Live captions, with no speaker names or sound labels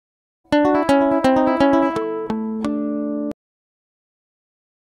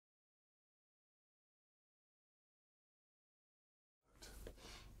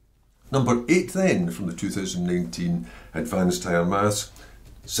Number 8 then, from the 2019 Advanced Higher Maths,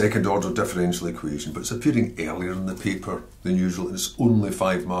 second order differential equation, but it's appearing earlier in the paper than usual, and it's only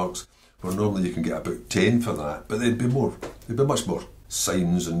 5 marks, where normally you can get about 10 for that, but there'd be much more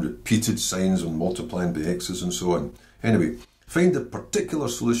signs and repeated signs and multiplying by x's and so on. Anyway, find the particular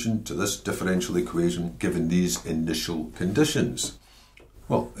solution to this differential equation given these initial conditions.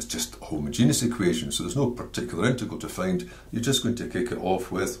 Well, it's just a homogeneous equation, so there's no particular integral to find. You're just going to kick it off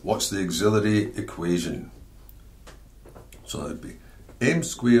with, what's the auxiliary equation? So that would be m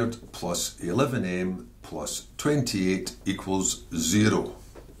squared plus 11m plus 28 equals 0.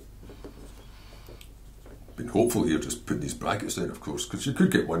 Been hopeful here, just putting these brackets down, of course, because you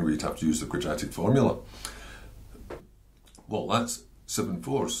could get one where you'd have to use the quadratic formula. Well, that's 7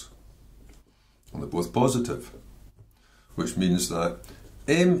 fourths, and they're both positive, which means that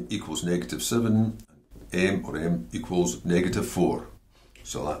m equals -7, m equals -4.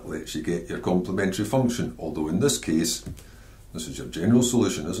 So that lets you get your complementary function, although in this case, this is your general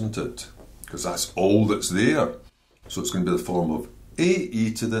solution, isn't it? Because that's all that's there. So it's going to be the form of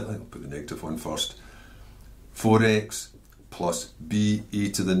ae to the, I'll put the negative one first, 4x plus be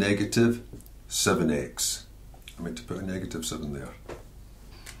to the negative 7x. I meant to put a -7 there.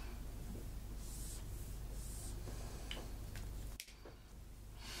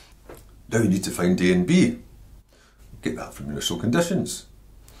 Now you need to find a and b. Get that from initial conditions.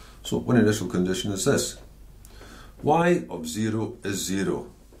 So one initial condition is this. Y of 0 is 0.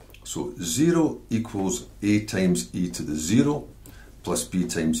 So 0 equals a times e to the 0 plus b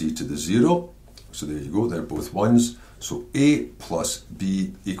times e to the 0. So there you go, they're both 1s. So a plus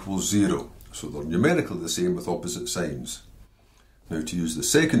b equals 0. So they're numerically the same with opposite signs. Now to use the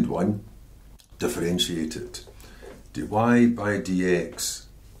second one, differentiate it. dy by dx,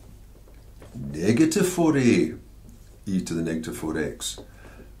 -4a e to the -4x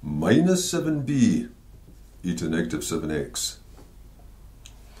minus 7b e to the -7x.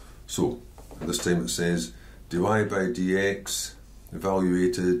 So this time it says dy by dx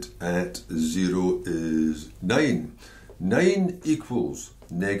evaluated at 0 is 9. 9 equals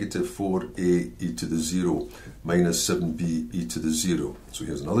 -4a e to the 0 minus 7b e to the 0. So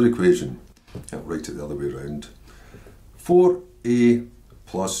here's another equation. I'll write it the other way around. 4a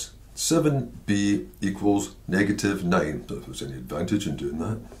plus 7b equals -9. Don't know if there's any advantage in doing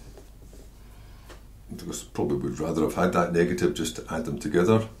that. Because probably would rather have had that negative just to add them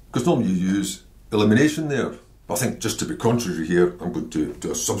together. Because normally you use elimination there. But I think just to be contrary here, I'm going to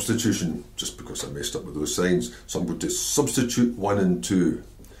do a substitution just because I messed up with those signs. So I'm going to substitute 1 and 2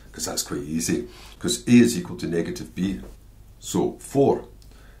 because that's quite easy. Because a is equal to -b. So 4.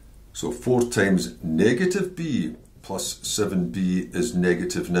 So 4 times -b plus 7b is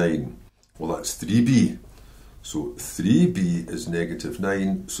 -9. Well, that's 3b. So 3b is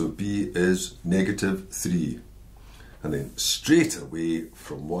 -9, so b is -3. And then straight away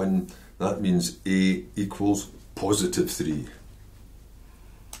from 1, that means a equals +3.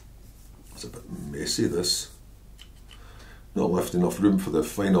 It's a bit messy, this. Not left enough room for the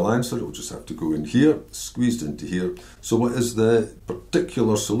final answer, it'll just have to go in here, squeezed into here. So what is the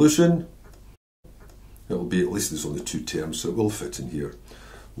particular solution? It'll be, at least there's only 2 terms, so it will fit in here.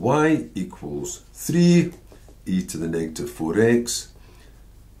 Y equals 3 e to the -4x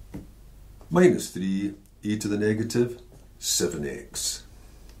minus 3 e to the -7x.